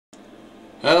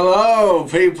Hello,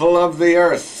 people of the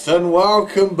Earth, and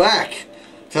welcome back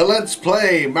to Let's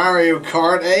Play Mario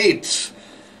Kart 8.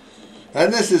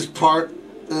 And this is part,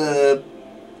 can't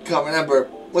remember,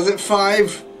 was it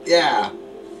 5? Yeah,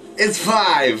 it's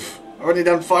 5. I've already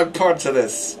done 5 parts of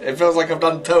this. It feels like I've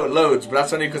done loads, but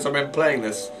that's only because I've been playing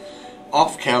this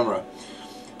off camera.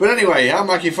 But anyway, I'm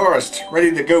Mackie Forrest, ready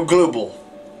to go global.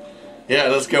 Yeah,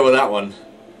 let's go with that one.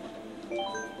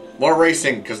 More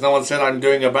racing, because no one said I'm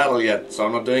doing a battle yet, so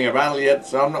I'm not doing a battle yet,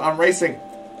 so I'm racing.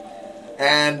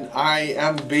 And I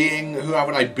am being, who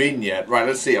haven't I been yet? Right,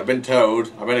 let's see, I've been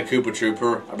Toad, I've been a Koopa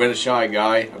Trooper, I've been a Shy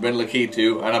Guy, I've been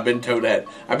Lakitu, and I've been Toadette.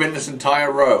 I've been this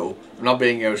entire row, I'm not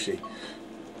being Yoshi.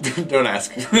 Don't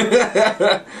ask.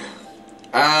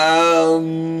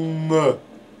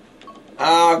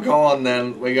 Oh, go on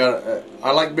then, we got,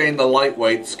 I like being the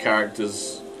lightweights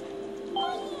characters.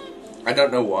 I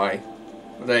don't know why.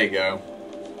 There you go.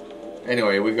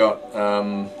 Anyway, we got,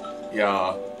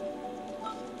 yeah.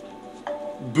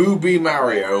 Booby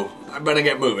Mario. I better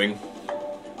get moving.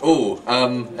 Oh,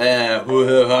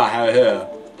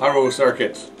 Hyrule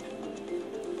Circuit.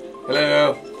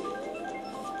 Hello.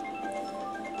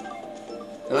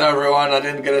 Hello everyone, I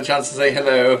didn't get a chance to say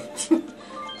hello.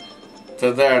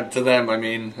 to them, I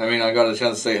mean I got a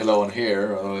chance to say hello on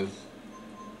here,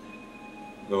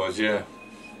 otherwise, yeah.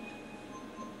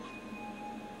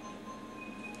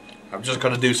 I'm just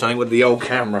going to do something with the old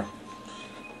camera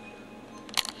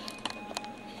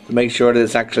to make sure that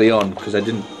it's actually on, because I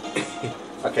didn't.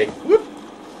 Okay. Whoop.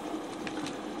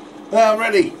 I'm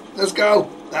ready. Let's go.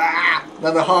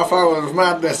 Another half hour of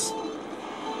madness.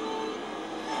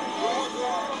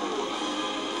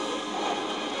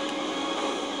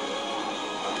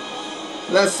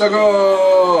 Let's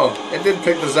go. It did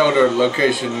pick the Zelda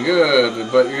location good,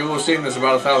 but you've all seen this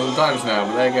about 1,000 times now.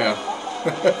 But there you go.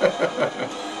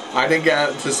 I didn't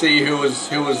get to see who was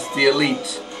the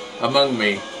elite among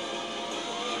me,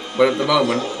 but at the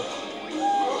moment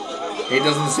he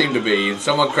doesn't seem to be.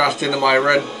 Someone crashed into my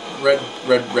red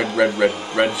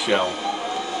shell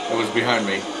that was behind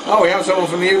me. Oh, we have someone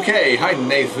from the UK. Hi,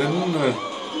 Nathan.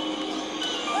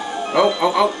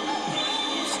 Oh!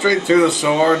 Straight through the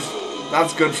sword.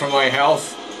 That's good for my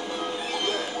health.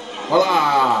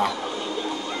 Voila!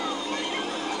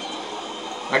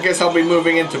 I guess I'll be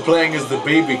moving into playing as the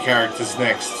baby characters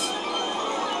next.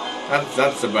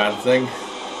 That's a bad thing.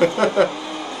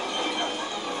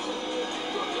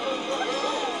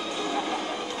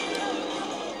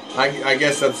 I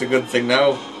guess that's a good thing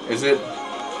now, is it?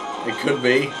 It could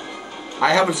be.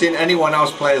 I haven't seen anyone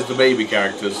else play as the baby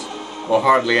characters, or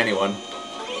hardly anyone.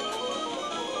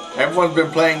 Everyone's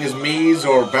been playing as Mies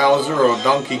or Bowser or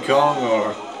Donkey Kong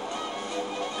or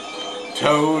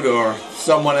Toad or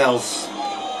someone else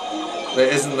that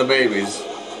isn't the babies.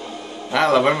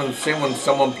 Hell, I haven't seen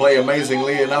someone play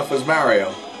amazingly enough as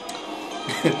Mario.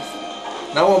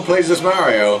 No one plays as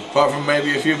Mario, apart from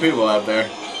maybe a few people out there.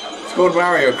 It's called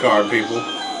Mario Kart, people.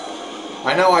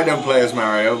 I know I don't play as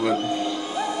Mario, but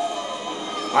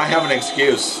I have an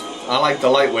excuse. I like the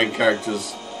lightweight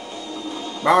characters.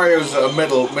 Mario's a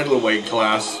middleweight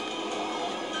class,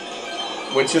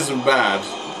 which isn't bad,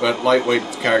 but lightweight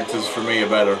characters for me are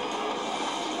better.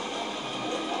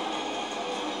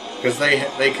 Because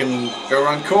they can go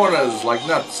around corners like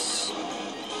nuts.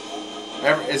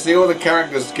 It's the other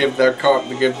characters give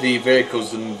the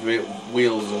vehicles and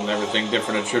wheels and everything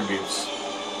different attributes.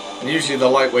 And usually the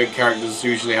lightweight characters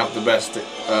usually have the best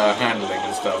handling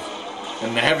and stuff.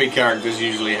 And the heavy characters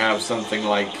usually have something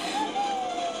like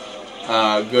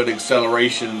good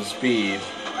acceleration and speed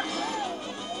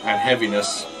and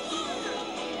heaviness.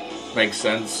 Makes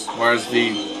sense. Whereas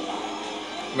the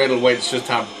middleweights just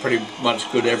have pretty much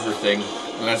good everything,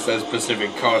 unless there's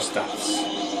specific car stats.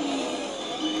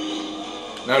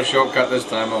 No shortcut this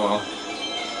time, oh well.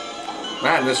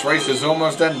 Man, this race is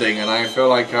almost ending, and I feel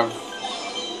like I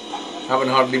haven't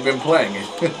hardly been playing it.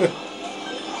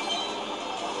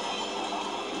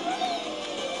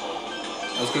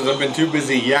 That's because I've been too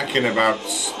busy yakking about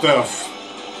stuff.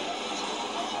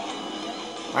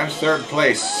 I'm 3rd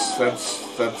place.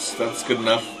 That's good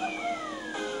enough.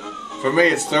 For me,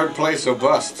 it's 3rd place or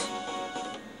bust.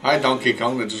 Hi, Donkey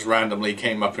Kong, that just randomly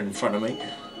came up in front of me.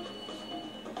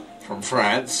 From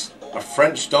France. A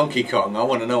French Donkey Kong. I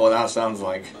want to know what that sounds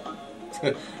like.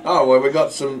 Oh, well, we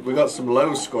got some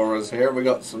low scorers here. We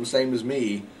got some same as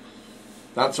me.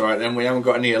 That's alright then, we haven't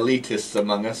got any elitists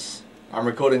among us. I'm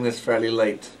recording this fairly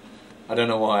late. I don't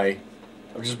know why.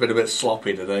 I've just been a bit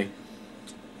sloppy today.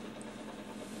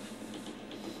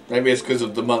 Maybe it's because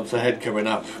of the month ahead coming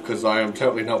up, because I am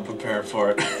totally not prepared for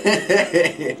it.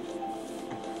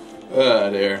 Oh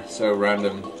dear, so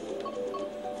random.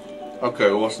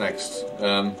 Okay, well, what's next?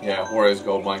 Yeah, Warriors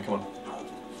Gold Mine, come on.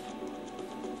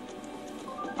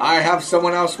 I have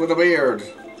someone else with a beard.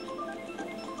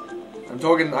 I'm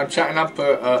chatting up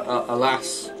a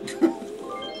lass.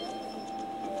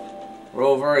 We're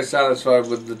all very satisfied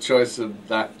with the choice of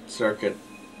that circuit.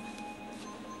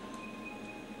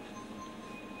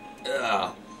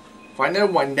 Ugh. If I knew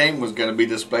my name was going to be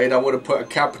displayed, I would have put a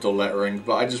capital lettering,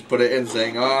 but I just put it in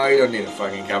saying, oh, you don't need a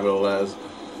fucking capital letters.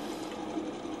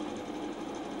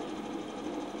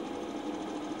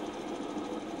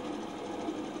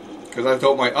 Because I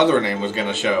thought my other name was going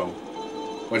to show.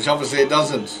 Which obviously it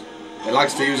doesn't. It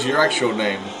likes to use your actual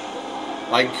name.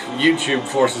 Like YouTube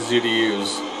forces you to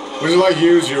use. Would you like to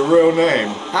use your real name?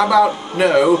 How about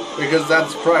no, because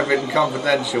that's private and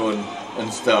confidential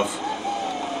and stuff.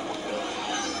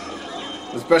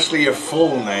 Especially your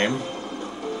full name.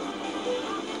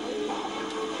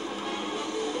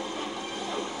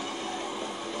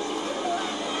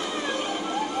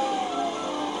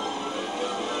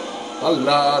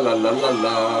 La la la la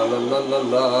la la la la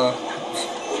la.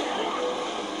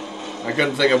 I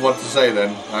couldn't think of what to say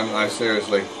then. I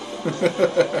seriously.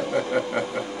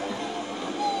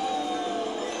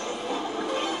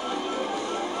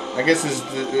 I guess it's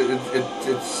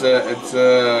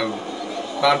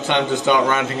about time to start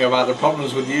ranting about the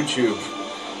problems with YouTube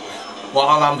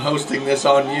while I'm hosting this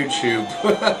on YouTube.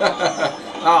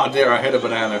 Oh dear, I hit a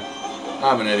banana.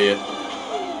 I'm an idiot.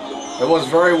 It was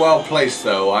very well placed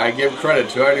though. I give credit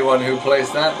to anyone who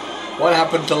placed that. What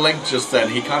happened to Link just then?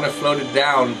 He kind of floated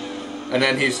down and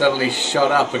then he suddenly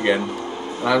shot up again.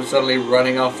 And I'm suddenly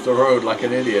running off the road like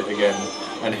an idiot again.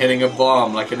 And hitting a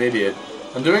bomb like an idiot.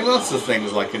 I'm doing lots of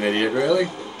things like an idiot, really.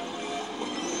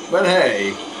 But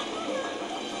hey.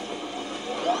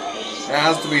 There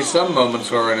has to be some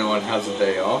moments where anyone has a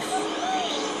day off.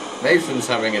 Nathan's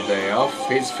having a day off.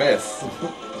 He's 5th.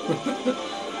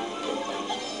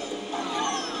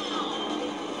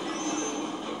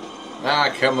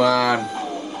 Ah, come on.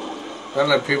 Don't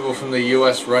let people from the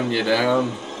US run you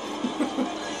down.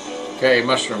 Okay,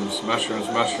 mushrooms, mushrooms,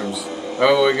 mushrooms.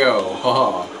 Oh, we go.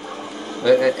 Ha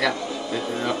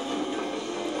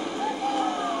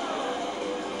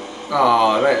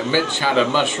Oh, Mitch had a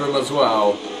mushroom as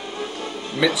well.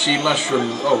 Mitchy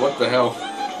mushroom. Oh, what the hell?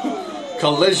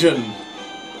 Collision.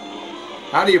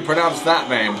 How do you pronounce that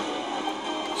name?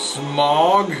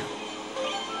 Smog?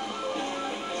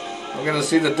 I'm gonna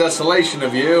see the desolation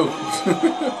of you.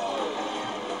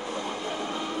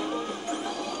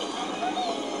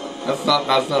 That's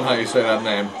not how you say that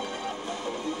name.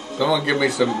 Someone give me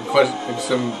some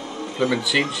flippin'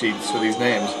 cheat sheets for these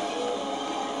names.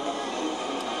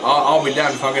 I'll be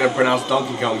damned if I'm gonna pronounce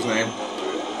Donkey Kong's name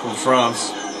from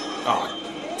France. Oh.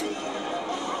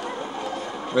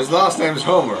 His last name's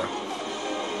Homer.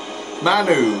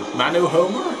 Manu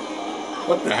Homer?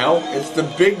 What the hell? It's the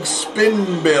Big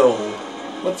Spin Bill.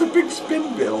 What's a Big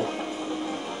Spin Bill?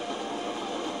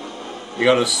 You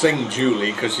gotta sing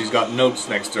Julie because she's got notes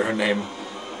next to her name.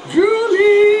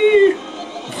 Julie!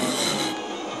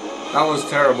 That was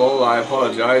terrible, I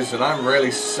apologize, and I'm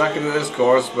really sucking at this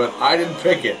course, but I didn't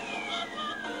pick it.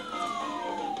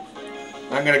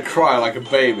 I'm gonna cry like a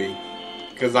baby,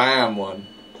 because I am one.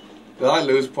 Did I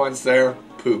lose points there?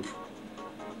 Poop.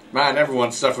 Man,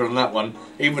 everyone suffered on that one.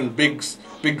 Even Big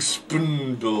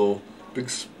Spoondle.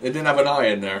 It didn't have an I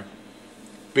in there.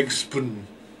 Big Spoon.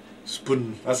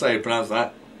 Spoon. That's how you pronounce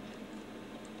that.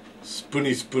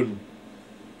 Spoony Spoon.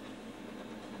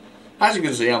 As you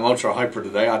can see, I'm ultra hyper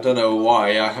today. I don't know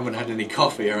why. I haven't had any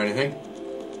coffee or anything.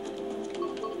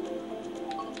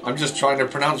 I'm just trying to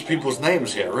pronounce people's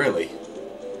names here, really.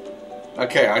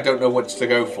 Okay, I don't know what to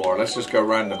go for. Let's just go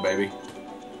random, baby.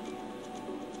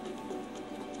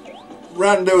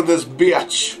 Rando this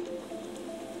bitch.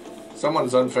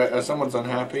 Someone's unfair. Someone's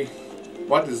unhappy.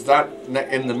 What is that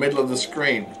in the middle of the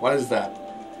screen? What is that?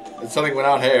 It's something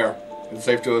without hair. It's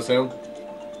safe to assume.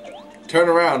 Turn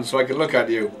around so I can look at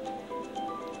you.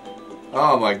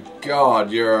 Oh my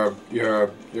God! You're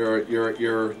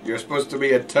supposed to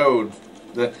be a toad.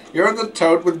 You're the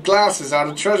toad with glasses out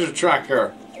of Treasure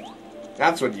Tracker.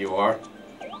 That's what you are.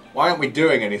 Why aren't we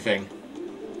doing anything?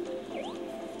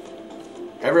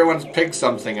 Everyone's picked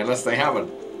something unless they haven't.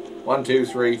 1, 2,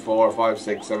 3, 4, 5,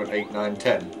 6, 7, 8, 9,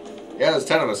 10. Yeah, there's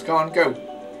 10 of us. Come on, go.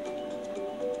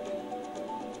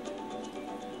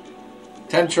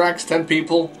 10 tracks, 10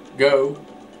 people. Go.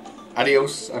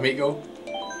 Adios, amigo.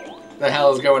 What the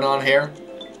hell is going on here?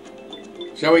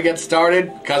 Shall we get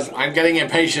started? Because I'm getting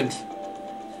impatient.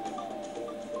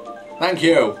 Thank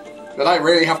you. Did I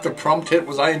really have to prompt it?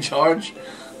 Was I in charge?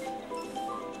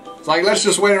 It's like, let's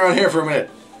just wait around here for a minute.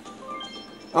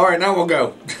 Alright, now we'll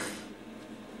go.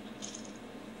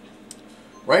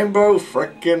 Rainbow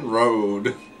frickin'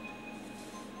 Road.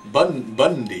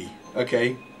 Bundy.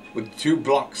 Okay. With 2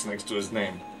 blocks next to his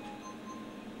name.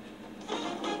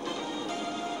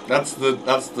 That's the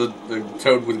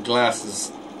Toad with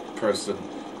glasses person.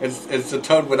 It's the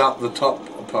Toad without the top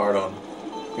part on.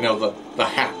 You know, the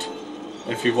hat.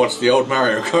 If you've watched the old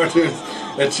Mario Kart,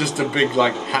 it's just a big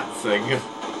like hat thing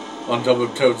on top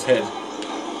of Toad's head.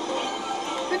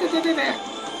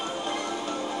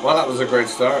 Well, that was a great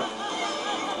start.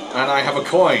 And I have a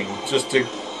coin just to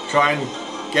try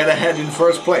and get ahead in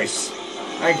first place.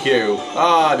 Thank you.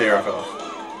 Ah, dear, I fell off.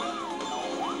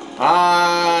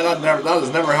 Ah, that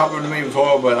has never happened to me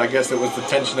before, but I guess it was the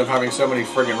tension of having so many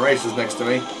friggin' races next to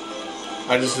me.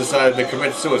 I just decided to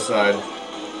commit suicide.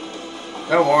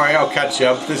 Don't worry, I'll catch you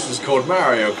up. This is called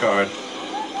Mario Kart.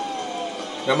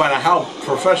 No matter how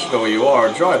professional you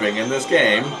are driving in this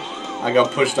game, I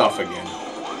got pushed off again.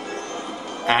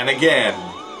 And again.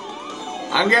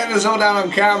 I'm getting this all down on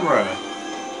camera.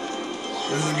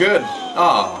 This is good.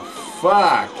 Oh,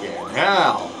 fucking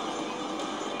hell.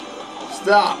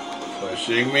 Stop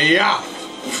pushing me off.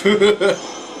 I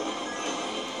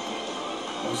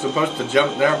was supposed to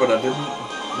jump there, but I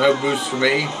didn't. No boost for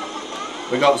me.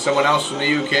 We got someone else from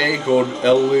the UK called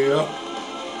Elia.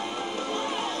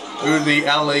 Who the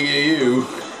hell are you?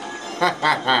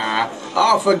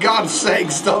 Oh, for God's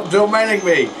sake, stop tormenting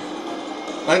me.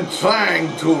 I'm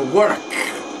trying to work.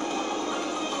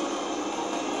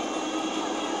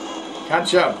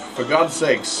 Catch up, for God's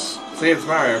sakes. See, it's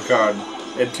Mario Kart.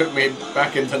 It took me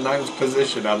back into 9th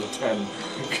position out of 10.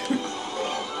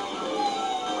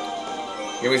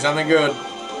 Give me something good.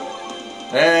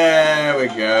 There we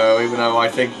go, even though I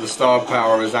think the star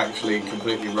power is actually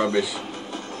completely rubbish.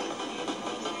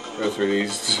 Go through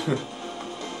these.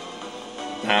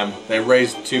 Damn, they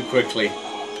raised too quickly.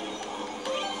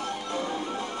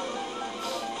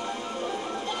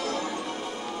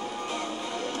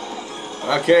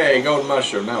 Okay, golden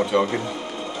mushroom, now we're talking.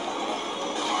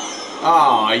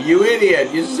 Ah, you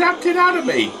idiot, you zapped it out of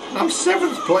me. I'm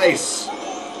 7th place.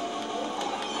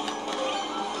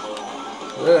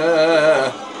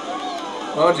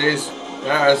 Oh jeez.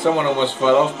 Yeah, someone almost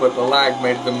fell off, but the lag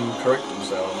made them correct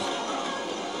themselves.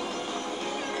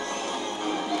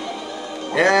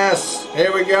 Yes,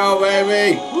 here we go,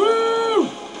 baby. Woo!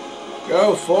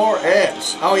 Go for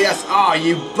it. Oh yes. Oh,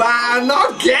 you ban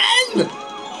again!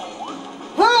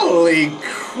 Holy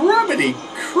crumbity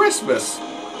Christmas!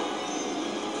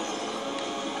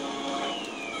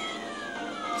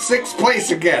 6th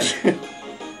place again.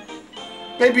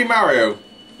 Baby Mario,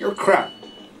 you're crap.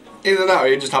 Either that or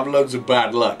you just have loads of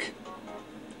bad luck.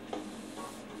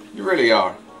 You really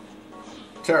are.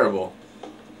 Terrible.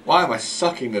 Why am I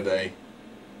sucking today?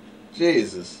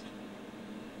 Jesus.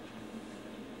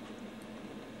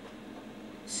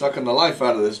 Sucking the life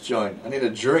out of this joint. I need a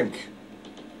drink.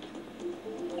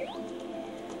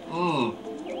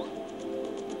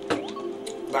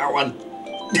 That one.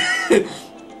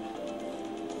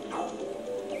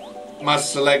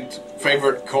 Must select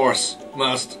favorite course.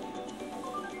 Must.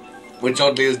 Which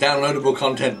oddly is downloadable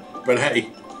content. But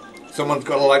hey, someone's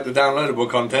got to like the downloadable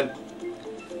content.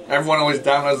 Everyone always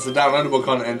downloads the downloadable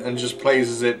content and just plays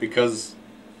as it because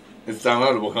it's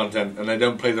downloadable content and they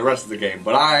don't play the rest of the game.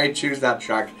 But I choose that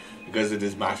track because it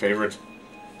is my favorite.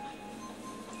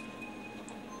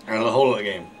 And the whole of the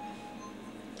game.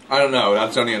 I don't know,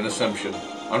 that's only an assumption.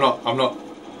 I'm not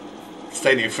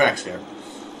stating facts here.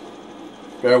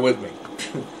 Bear with me.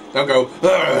 Don't go,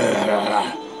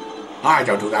 I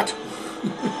don't do that.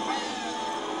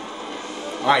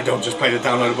 I don't just play the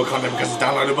downloadable content because it's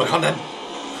downloadable content.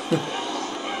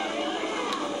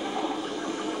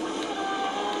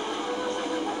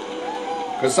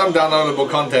 Because some downloadable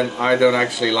content I don't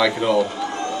actually like at all.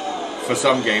 For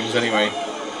some games anyway.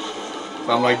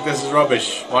 So I'm like, this is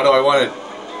rubbish. Why do I want it?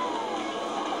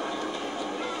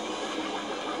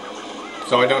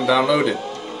 So I don't download it.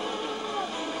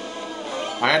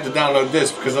 I had to download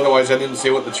this because otherwise I didn't see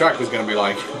what the track was going to be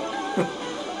like.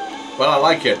 But I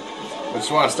like it, which is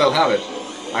why I still have it.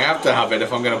 I have to have it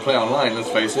if I'm going to play online, let's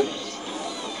face it.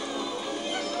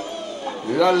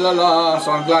 La la la,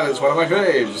 so I'm glad it's one of my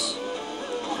faves.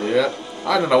 Yeah,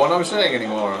 I don't know what I'm saying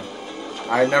anymore.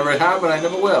 I never have and I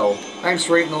never will. Thanks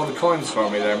for eating all the coins for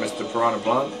me there, Mr. Piranha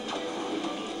Plant.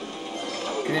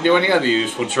 Can you do any other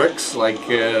useful tricks, like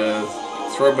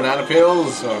throw banana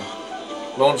peels, or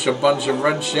launch a bunch of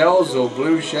red shells or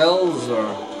blue shells,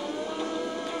 or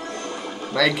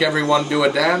make everyone do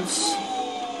a dance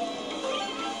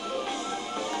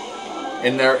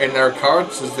in their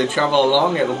carts as they travel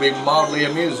along? It'll be mildly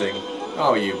amusing.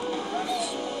 Oh, you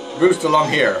boost along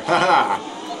here, haha!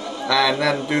 And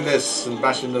then do this and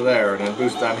bash into there and then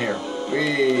boost down here.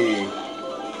 Whee!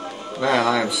 Man,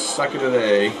 I am sucky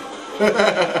today.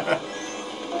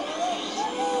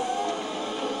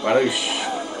 Badoosh.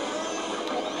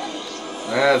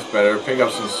 That's better. Pick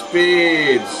up some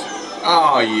speeds.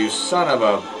 Oh, you son of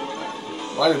a...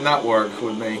 Why didn't that work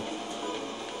with me?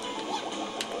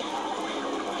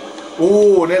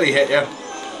 Ooh, nearly hit you.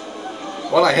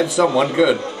 Well, I hit someone.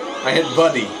 Good. I hit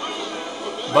Bundy,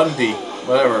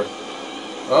 whatever.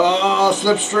 Oh,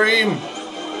 slipstream.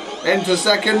 Into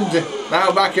second.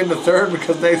 Now back into third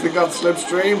because Nathan got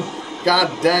slipstream.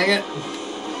 God dang it.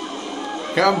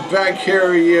 Come back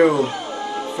here, you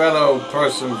fellow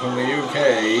person from the UK.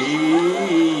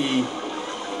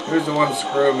 Who's the one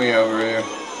screwing me over here?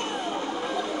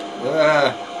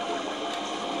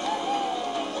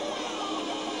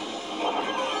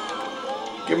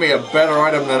 Give me a better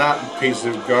item than that piece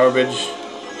of garbage.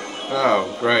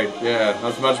 Oh, great. Yeah,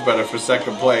 that's much better for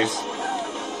second place.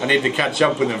 I need to catch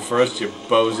up with him first, you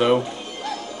bozo.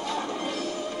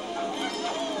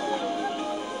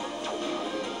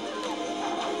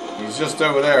 He's just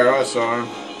over there. I saw him.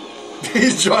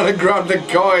 He's trying to grab the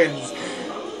coins.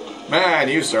 Man,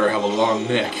 you, sir, have a long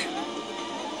neck.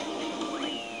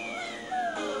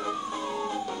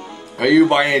 Are you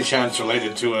by any chance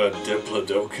related to a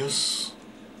Diplodocus?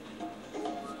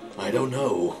 I don't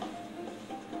know,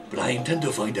 but I intend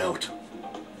to find out.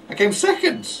 I came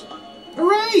second!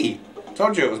 Hooray!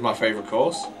 Told you it was my favourite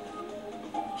course.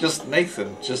 Just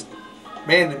Nathan, just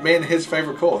me and his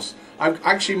favourite course. I've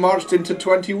actually marched into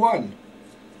 21.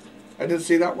 I didn't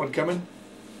see that one coming.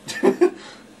 But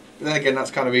then again, that's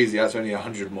kind of easy. That's only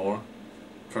 100 more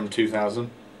from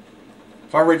 2,000.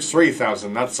 If I reach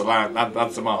 3,000, that's a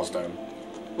that's a milestone.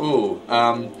 Ooh,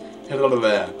 hit over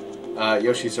there.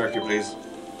 Yoshi Circuit, please.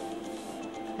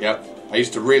 Yep. I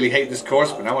used to really hate this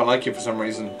course, but now I like it for some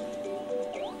reason.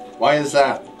 Why is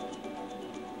that?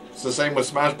 It's the same with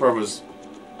Smash Brothers.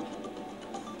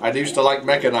 I used to like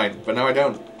Mega Knight, but now I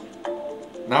don't.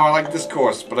 Now I like this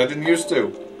course, but I didn't used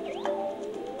to.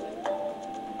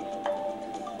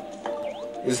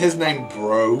 Is his name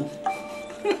Bro?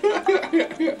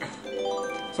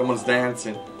 Someone's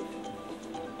dancing.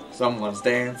 Someone's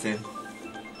dancing.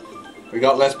 We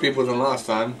got less people than last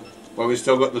time, but we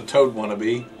still got the Toad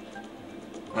wannabe.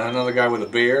 And another guy with a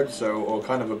beard, or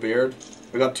kind of a beard.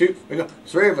 We got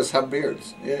three of us have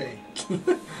beards. Yay.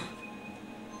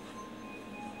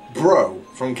 Bro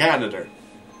from Canada.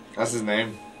 That's his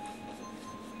name.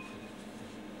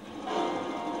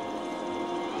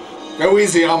 Go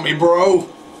easy on me, bro.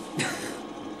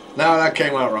 No, that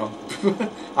came out wrong.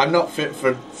 I'm not fit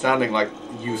for sounding like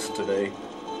youth today.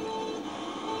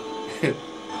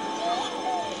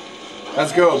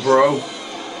 Let's go, bro.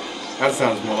 That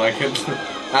sounds more like it.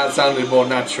 That sounded more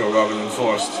natural rather than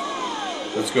forced.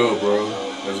 Let's go, bro.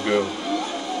 Let's go.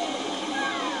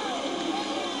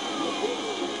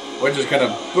 We're just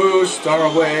gonna boost our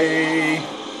way.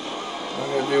 I'm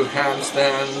gonna do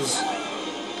handstands.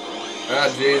 Ah,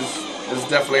 jeez. This is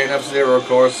definitely an F-Zero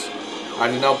course. I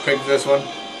did not pick this one.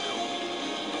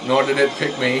 Nor did it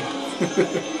pick me.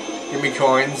 Give me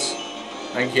coins.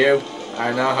 Thank you.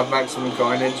 I now have maximum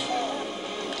coinage.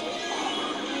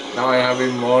 Now I have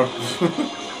even more.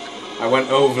 I went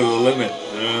over the limit.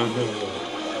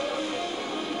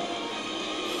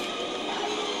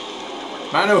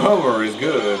 Manu Homer is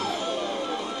good.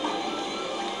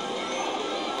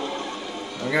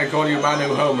 I'm gonna call you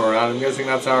Manu Homer. I'm guessing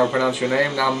that's how I pronounce your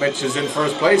name. Now Mitch is in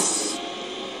first place.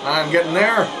 I'm getting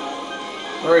there.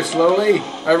 Very slowly.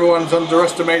 Everyone's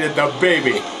underestimated the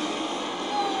baby.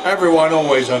 Everyone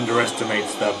always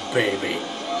underestimates the baby.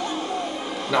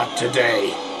 Not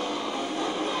today.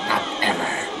 Not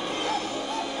ever.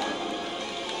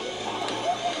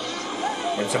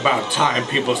 It's about time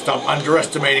people stop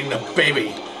underestimating the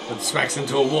baby that smacks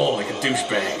into a wall like a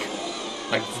douchebag.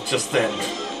 Like just then.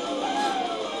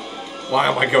 Why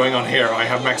am I going on here? I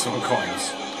have maximum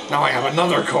coins. Now I have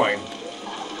another coin.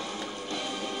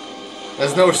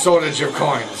 There's no shortage of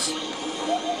coins.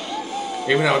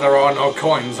 Even though there are no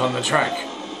coins on the track.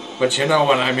 But you know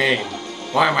what I mean.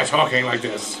 Why am I talking like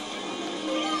this?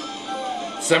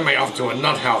 Send me off to a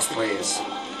nut house, please.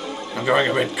 I'm going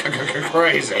a bit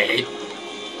crazy.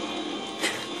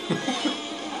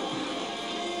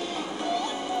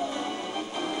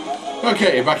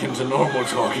 Okay, back into normal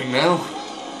talking now.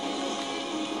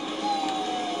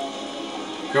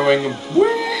 Going,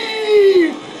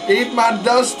 whee! Eat my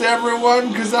dust,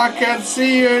 everyone, because I can't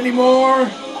see you anymore.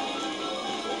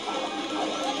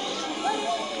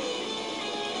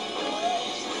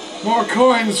 More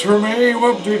coins for me,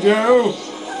 whoop-de-doo.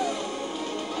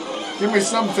 Give me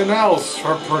something else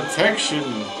for protection.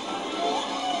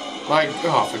 Like,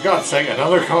 oh, for God's sake,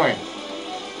 another coin.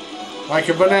 Like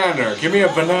a banana. Give me a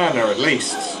banana at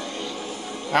least.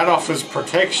 That offers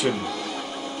protection.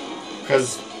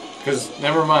 Cause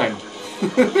never mind.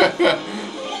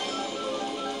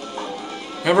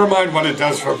 Never mind what it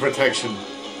does for protection.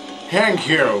 Thank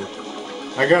you.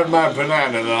 I got my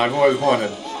banana that I've always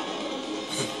wanted.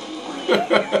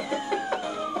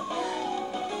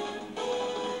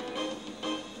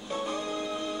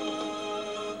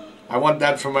 I want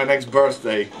that for my next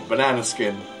birthday. Banana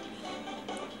skin.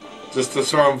 Just to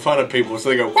throw in front of people so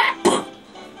they go, whap!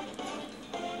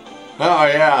 Oh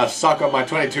yeah, suck up my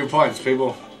 22 points,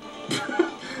 people.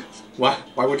 Why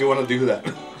would you want to do that?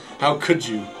 How could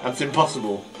you? That's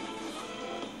impossible.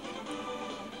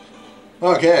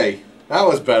 Okay, that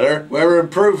was better. We're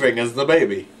improving as the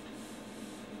baby.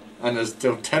 And there's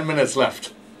still 10 minutes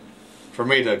left for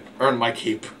me to earn my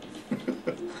keep.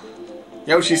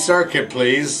 Yoshi Circuit,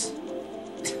 please.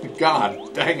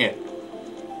 God, dang it.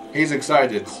 He's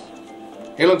excited.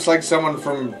 He looks like someone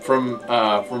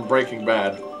from Breaking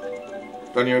Bad.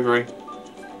 Don't you agree?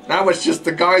 Now it's just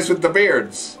the guys with the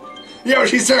beards.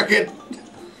 Yoshi Circuit!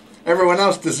 Everyone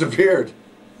else disappeared.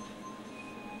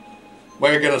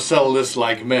 We're gonna sell this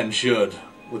like men should,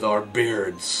 with our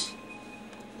beards.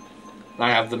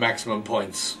 I have the maximum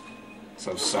points,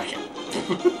 so suck it.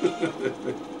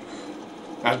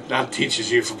 that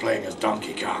teaches you for playing as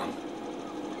Donkey Kong.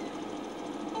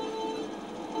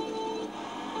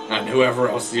 And whoever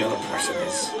else the other person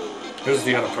is. Who's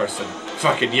the other person?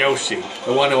 Fucking Yoshi,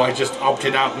 the one who I just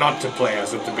opted out not to play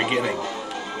as at the beginning.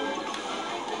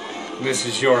 This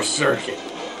is your circuit.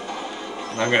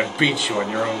 And I'm gonna beat you on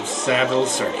your own sad little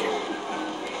circuit.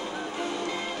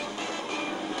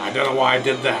 I don't know why I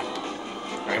did that.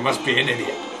 I must be an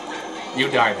idiot. You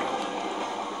die now.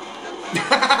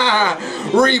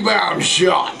 Rebound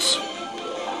shot!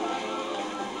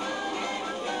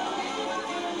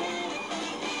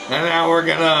 And now we're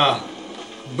gonna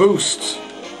boost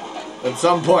at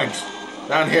some point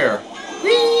down here.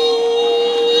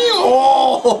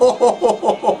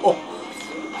 Oh!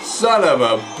 Son of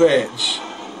a bitch.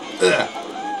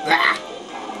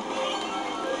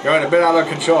 Going a bit out of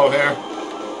control here.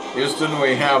 Houston,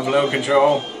 we have no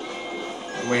control.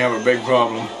 And we have a big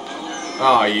problem.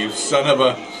 Ah, oh, you son of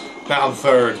a... Down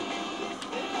third.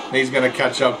 He's gonna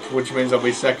catch up, which means I'll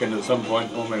be second at some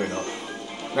point. Or maybe not.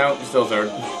 No, I'm still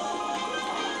third.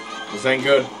 This ain't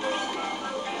good.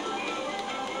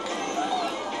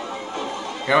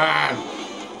 Come on!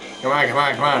 Come on, come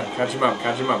on, come on. Catch him up,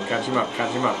 catch him up, catch him up,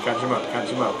 catch him up, catch him up, catch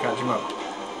him up, catch him up.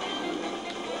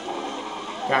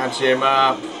 Catch him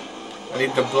up. I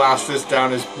need to blast this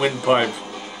down his windpipe.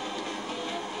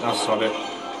 I'll sod it.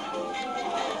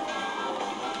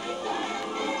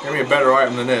 Give me a better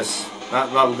item than this.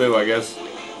 That'll do, I guess.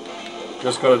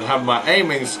 Just gotta have my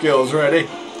aiming skills ready.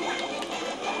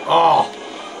 Oh!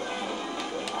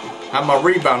 Have my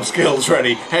rebound skills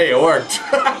ready. Hey, it worked.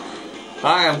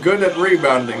 I am good at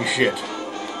rebounding shit.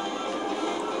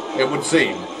 It would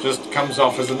seem. Just comes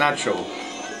off as a natural.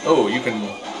 Oh, you can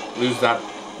lose that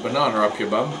banana up your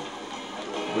bum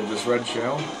with this red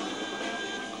shell.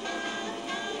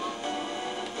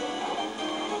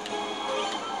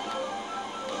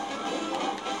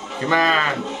 Come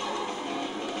on!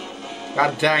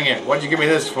 God dang it, what'd you give me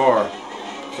this for?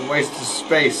 It's a waste of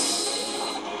space.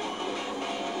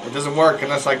 It doesn't work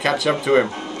unless I catch up to him.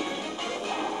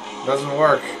 Doesn't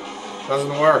work.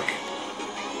 Doesn't work.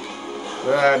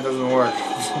 That doesn't work.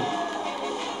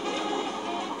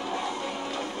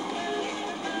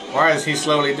 Why is he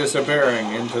slowly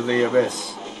disappearing into the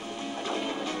abyss?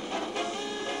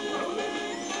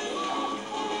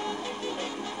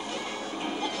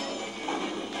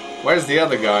 Where's the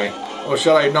other guy? Or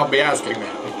shall I not be asking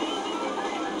that?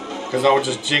 Because I would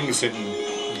just jinx it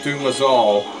and doom us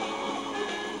all.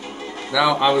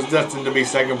 Now, I was destined to be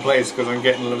second place because I'm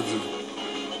getting loads of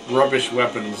rubbish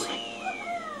weapons.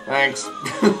 Thanks.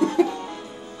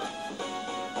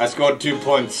 I scored 2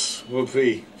 points.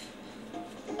 Whoopee.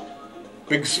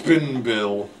 Big Spin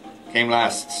Bill came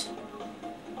last.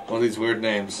 All these weird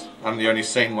names. I'm the only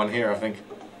sane one here, I think.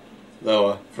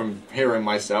 Though, from hearing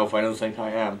myself, I don't think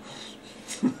I am.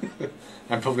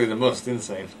 I'm probably the most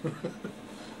insane.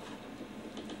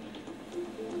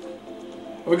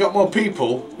 Have we got more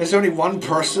people? There's only one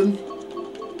person?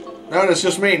 No, it's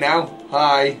just me now.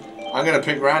 Hi. I'm gonna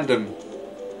pick random.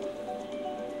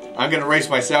 I'm gonna race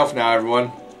myself now,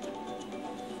 everyone.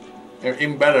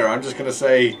 Even better, I'm just gonna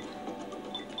say...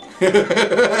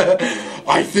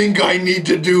 I think I need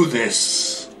to do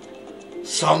this.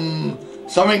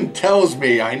 Something tells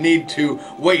me I need to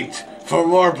wait for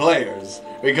more players,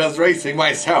 because racing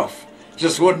myself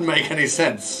just wouldn't make any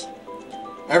sense.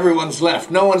 Everyone's left.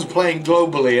 No one's playing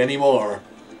globally anymore.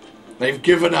 They've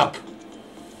given up.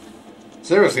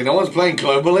 Seriously, no one's playing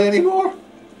globally anymore?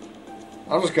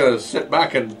 I'm just going to sit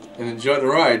back and enjoy the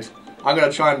ride. I'm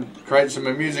going to try and create some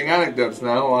amusing anecdotes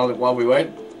now while we wait.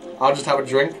 I'll just have a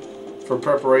drink for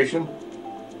preparation.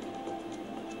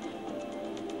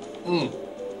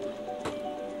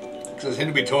 Because I seem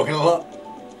to be talking a lot.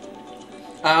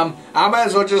 I might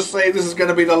as well just say this is going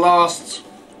to be the last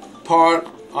part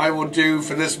I will do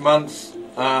for this month.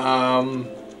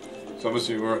 So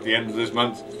obviously we're at the end of this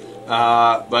month.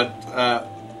 But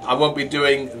I won't be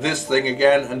doing this thing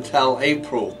again until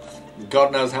April.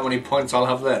 God knows how many points I'll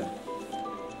have then.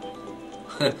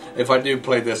 If I do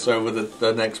play this over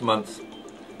the next month.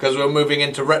 Because we're moving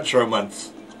into retro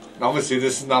months. Obviously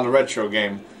this is not a retro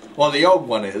game. Well, the old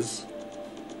one is.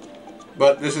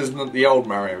 But this isn't the old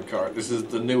Mario Kart. This is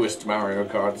the newest Mario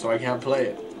Kart, so I can't play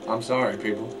it. I'm sorry,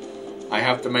 people. I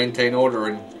have to maintain order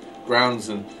and grounds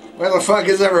and... Where the fuck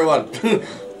is everyone?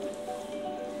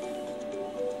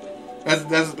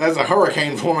 There's a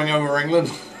hurricane forming over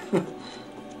England.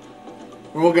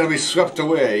 We're all going to be swept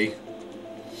away.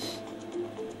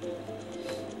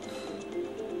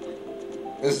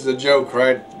 This is a joke,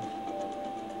 right?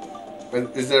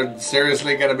 Is there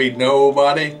seriously going to be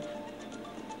nobody?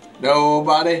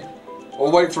 Nobody?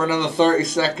 We'll wait for another 30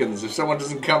 seconds. If someone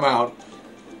doesn't come out,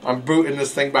 I'm booting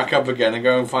this thing back up again and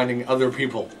going finding other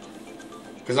people.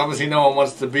 Because obviously no one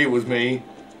wants to be with me.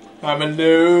 I'm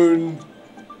alone.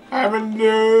 I'm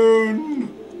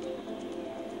alone.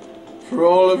 For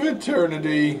all of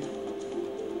eternity.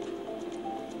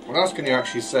 What else can you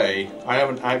actually say? I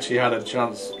haven't actually had a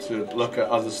chance to look at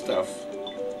other stuff.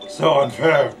 So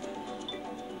unfair.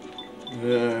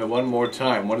 One more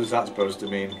time. What is that supposed to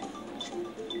mean?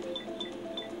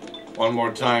 One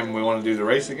more time we want to do the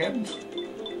race again?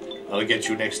 I'll get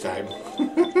you next time.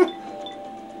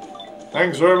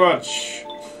 Thanks very much.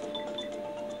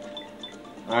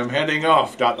 I'm heading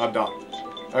off, ...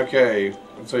 Okay,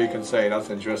 that's all you can say. That's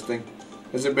interesting.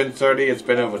 Has it been 30? It's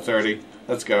been over 30.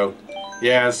 Let's go.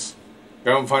 Yes.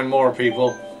 Go and find more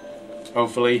people.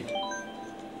 Hopefully.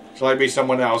 Shall I be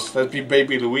someone else? Let's be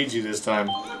Baby Luigi this time.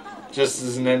 Just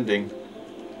as an ending.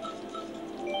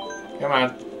 Come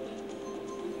on.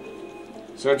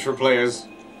 Search for players.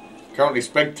 Currently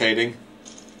spectating.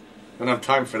 Don't have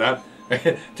time for that.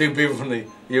 2 people from the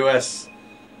US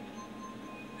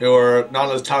who are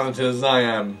not as talented as I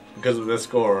am because of their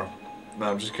score.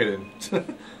 No, I'm just kidding.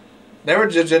 Never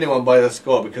judge anyone by their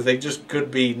score, because they just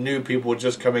could be new people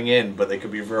just coming in, but they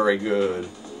could be very good.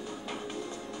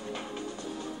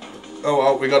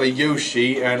 Oh, we got a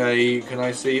Yoshi and a, can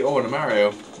I see, oh, and a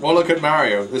Mario. Well, look at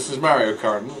Mario. This is Mario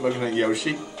Kart. I'm looking at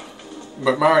Yoshi.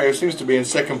 But Mario seems to be in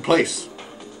second place.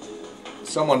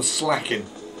 Someone's slacking.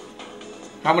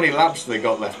 How many laps have they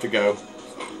got left to go?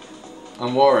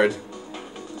 I'm worried.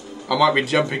 I might be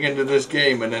jumping into this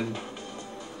game and then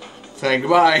saying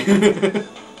goodbye.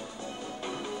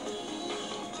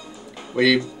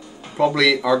 We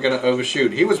probably are going to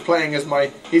overshoot. He's playing as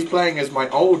my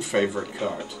old favourite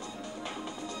kart,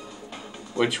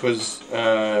 which was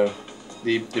the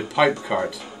pipe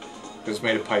kart. It's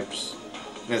made of pipes,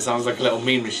 and it sounds like a little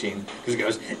mean machine because it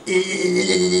goes.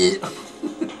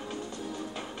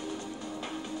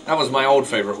 That was my old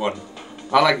favourite one.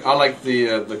 I like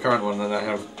the current one that I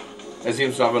have. It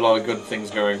seems to have a lot of good things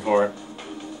going for it,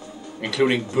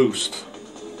 including boost.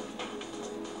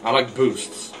 I like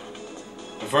boosts.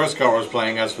 The first car I was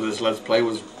playing as for this Let's Play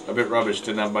was a bit rubbish,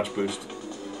 didn't have much boost.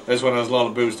 This one has a lot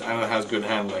of boost and it has good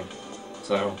handling.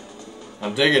 So,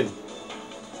 I'm digging.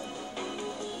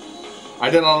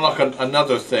 I did unlock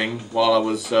another thing while I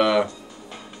was off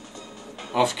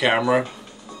camera,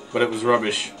 but it was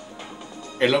rubbish.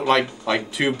 It looked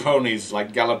like 2 ponies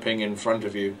like galloping in front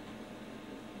of you.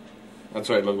 That's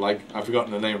what it looked like. I've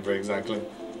forgotten the name for it exactly.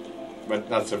 But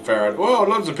that's a fair... Whoa,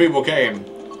 loads of people came!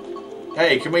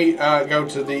 Hey, can we go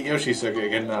to the Yoshi circuit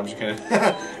again? No, I'm just kidding.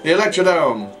 The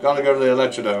Electrodome! Gotta go to the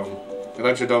Electrodome. The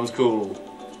Electrodome's cool.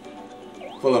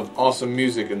 Full of awesome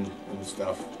music and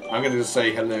stuff. I'm gonna just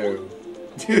say hello.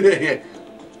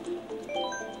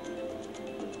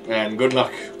 And good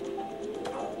luck.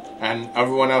 And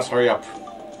everyone else hurry up.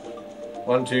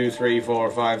 1, 2, 3,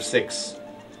 4, 5, 6.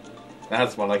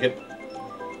 That's more like it.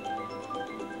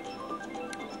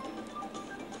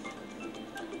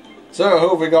 So, who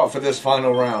have we got for this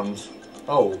final round?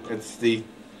 Oh, it's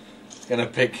gonna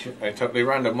pick a totally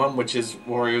random one, which is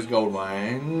Warrior's Gold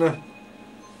Mine.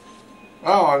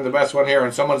 Oh, I'm the best one here,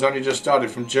 and someone's only just started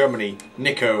from Germany.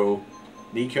 Nico.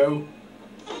 Nico?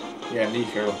 Yeah,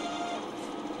 Nico.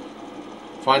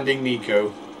 Finding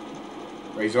Nico.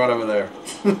 He's right over there.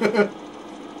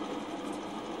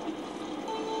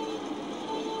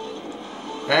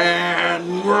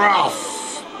 And we're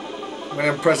off! I'm going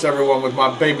to impress everyone with my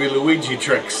baby Luigi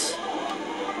tricks.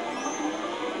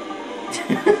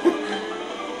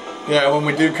 Yeah, when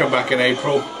we do come back in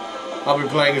April, I'll be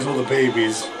playing as all the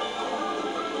babies.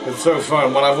 It's so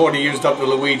fun. Well, I've already used up the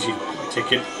Luigi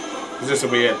ticket, because this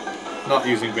will be it. Not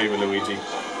using baby Luigi.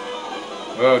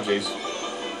 Oh, jeez.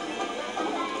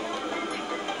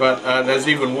 But there's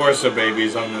even worse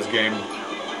babies on this game.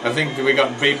 I think that we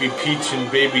got Baby Peach and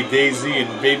Baby Daisy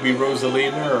and Baby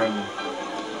Rosalina, and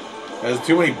there's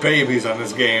too many babies on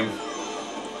this game.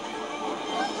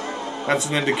 That's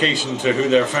an indication to who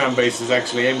their fan base is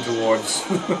actually aimed towards.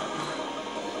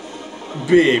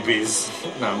 Babies.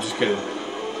 No, I'm just kidding.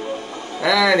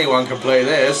 Anyone can play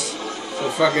this. It's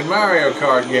a fucking Mario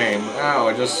Kart game. Ow,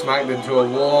 I just smacked into a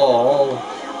wall.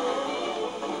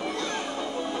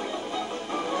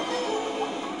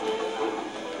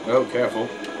 Oh, careful.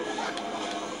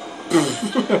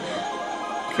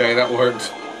 Okay, that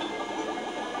worked.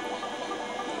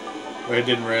 But it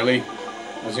didn't really.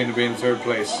 I seem to be in third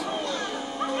place.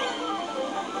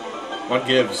 What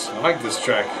gives? I like this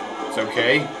track. It's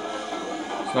okay.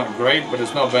 It's not great, but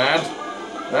it's not bad.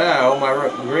 Ah, all my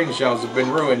green shells have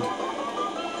been ruined.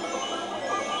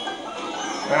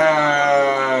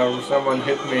 Ah, someone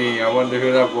hit me. I wonder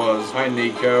who that was. Hi,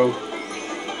 Nico.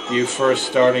 You first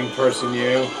starting person,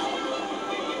 you.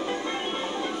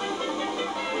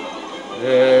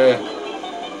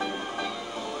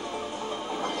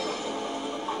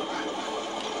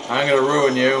 I'm gonna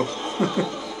ruin you.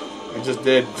 I just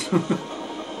did.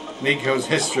 Nico's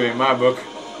history in my book.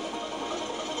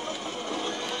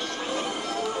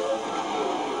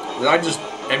 Did I just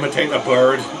imitate a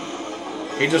bird?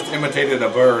 He just imitated a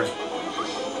bird.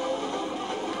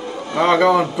 Oh, go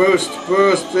on, boost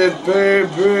it,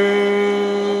 baby.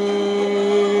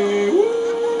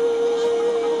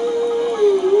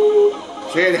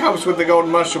 See, it helps with the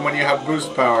golden mushroom when you have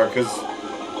boost power, because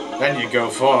then you go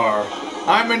far.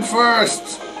 I'm in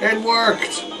first! It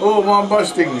worked! Oh, more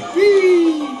busting!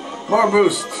 Whee! More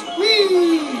boost!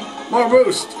 Whee! More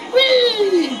boost!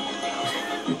 Whee!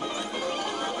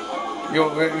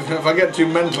 If I get too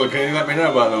mental, can you let me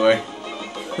know, by the way?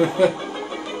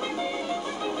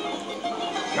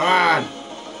 Come on!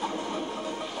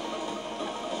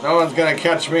 No one's gonna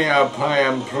catch me up, I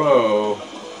am pro.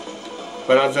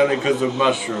 But that's only because of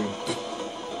mushroom.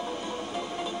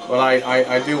 Well,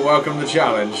 I do welcome the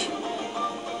challenge.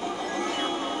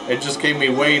 It just gave me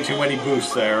way too many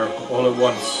boosts there, all at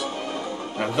once.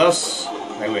 And thus,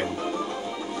 I win.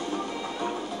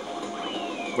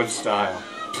 With style.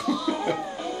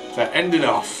 To end it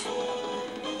off.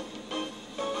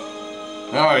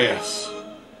 Oh yes.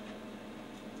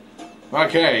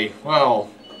 Okay, well,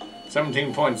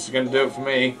 17 points is going to do it for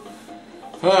me.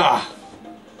 Ah.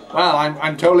 Well,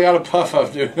 I'm totally out of puff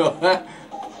after doing all that.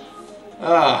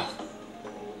 Ah.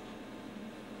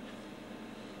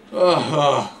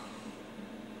 Oh.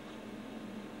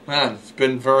 Man, it's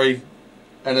been very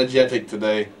energetic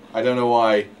today. I don't know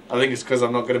why. I think it's because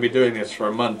I'm not going to be doing this for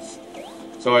a month.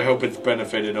 So I hope it's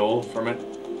benefited all from it.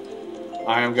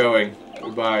 I am going.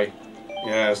 Goodbye.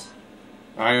 Yes.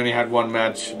 I only had one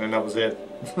match and then that was it.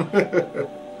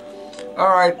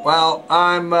 Alright, well,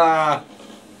 I'm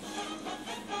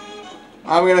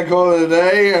going to call it a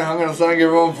day. I'm going to thank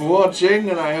everyone for watching,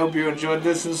 and I hope you enjoyed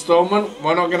this installment.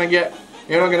 You're not going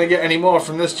to get any more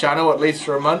from this channel, at least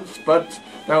for a month, but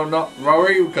don't not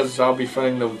worry, because I'll be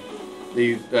filling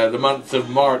the month of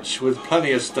March with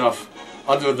plenty of stuff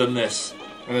other than this,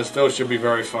 and it still should be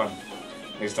very fun.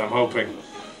 At least I'm hoping.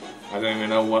 I don't even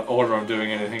know what order I'm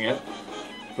doing anything yet,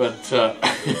 but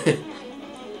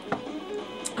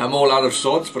I'm all out of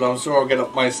sorts, but I'm sure I'll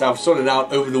get myself sorted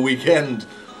out over the weekend.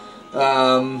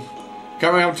 Coming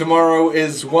up tomorrow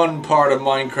is one part of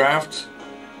Minecraft.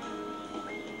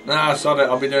 Nah, sorry,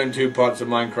 I'll be doing 2 parts of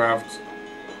Minecraft.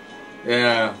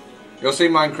 Yeah, you'll see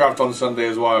Minecraft on Sunday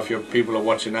as well if people are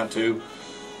watching that too.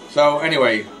 So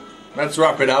anyway, let's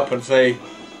wrap it up and say,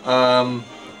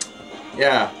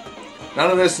 yeah,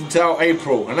 none of this until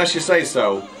April, unless you say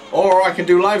so. Or I can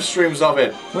do live streams of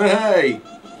it. Hey,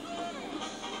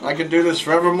 I can do this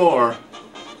forevermore.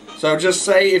 So just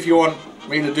say if you want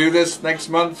me to do this next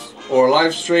month, or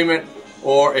live stream it,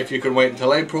 or if you can wait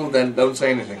until April, then don't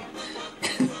say anything.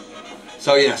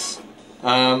 So yes,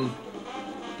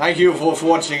 thank you for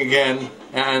watching again,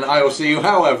 and I will see you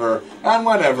however and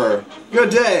whenever. Good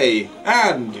day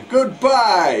and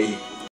goodbye.